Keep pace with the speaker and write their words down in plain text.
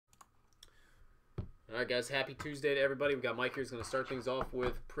All right, guys. Happy Tuesday to everybody. We got Mike here. He's going to start things off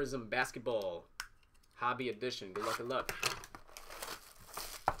with Prizm Basketball Hobby Edition. Good luck and luck.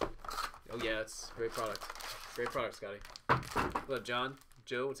 Oh, yeah. It's a great product. Great product, Scotty. What up, John?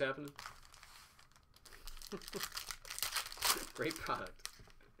 Joe, what's happening? Great product.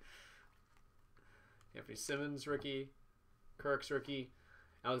 Anthony Simmons, rookie. Kirk's rookie.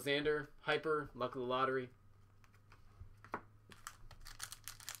 Alexander, Hyper, Luck of the Lottery.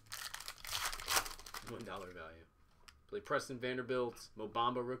 $1 value. Play Preston Vanderbilt,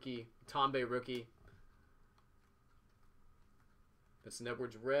 Mobamba rookie, Tombe rookie. Vincent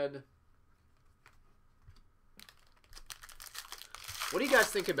Edwards red. What do you guys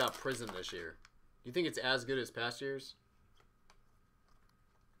think about Prizm this year? Do you think it's as good as past years?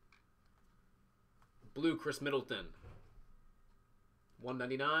 Blue Chris Middleton.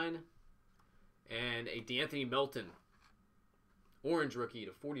 $199. And a D'Anthony Melton. Orange rookie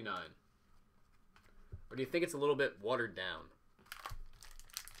to $49. Or do you think it's a little bit watered down?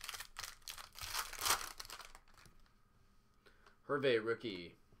 Hervé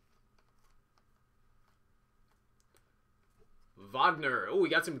rookie. Wagner. Oh, we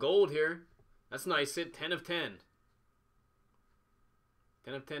got some gold here. That's nice. Hit 10 of 10.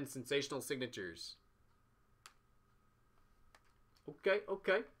 10 of 10 sensational signatures. Okay,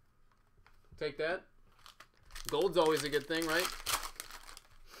 okay. Take that. Gold's always a good thing, right?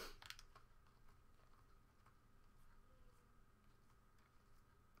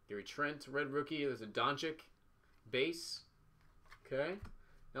 Gary Trent, red rookie. There's a Doncic base. Okay.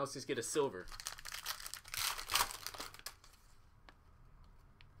 Now let's just get a silver.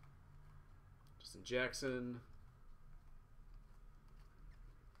 Justin Jackson.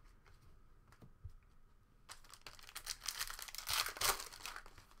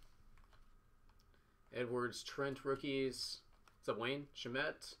 Edwards, Trent rookies. What's up, Wayne?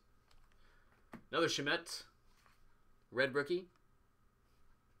 Shamet. Another Shamet. Red rookie.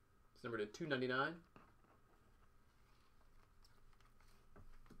 It's numbered to $2.99.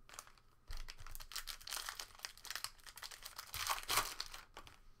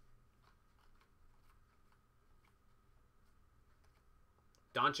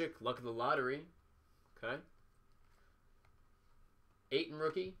 Doncic, Luck of the Lottery. Okay. Ayton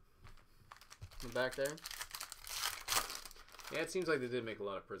rookie. In the back there. Yeah, it seems like they did make a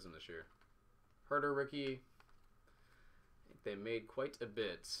lot of Prizm this year. Herder rookie. I think they made quite a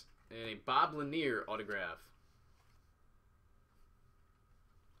bit. And a Bob Lanier autograph.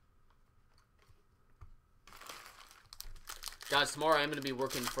 Guys, tomorrow I'm going to be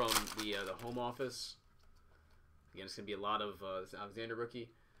working from the home office. Again, it's going to be a lot of Alexander rookie.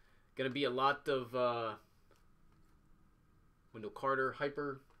 Going to be a lot of Wendell Carter,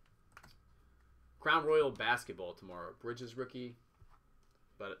 Hyper. Crown Royal Basketball tomorrow. Bridges rookie.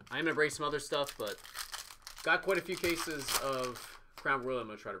 But I'm going to break some other stuff, but got quite a few cases of Crown Royal I'm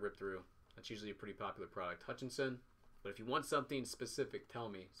going to try to rip through. That's usually a pretty popular product. Hutchinson. But if you want something specific, tell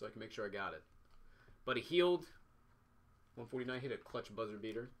me so I can make sure I got it. Buddy Hield. 149 hit a clutch buzzer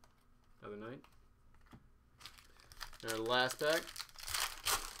beater the other night. And our last pack.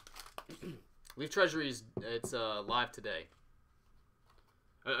 Leaf Treasuries, it's live today.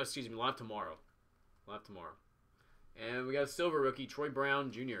 Excuse me, live tomorrow. Live tomorrow. And we got a silver rookie, Troy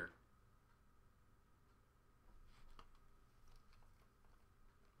Brown Jr.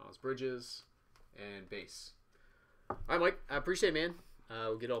 Miles Bridges and base. All right, Mike. I appreciate it, man.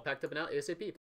 We'll get it all packed up and out ASAP.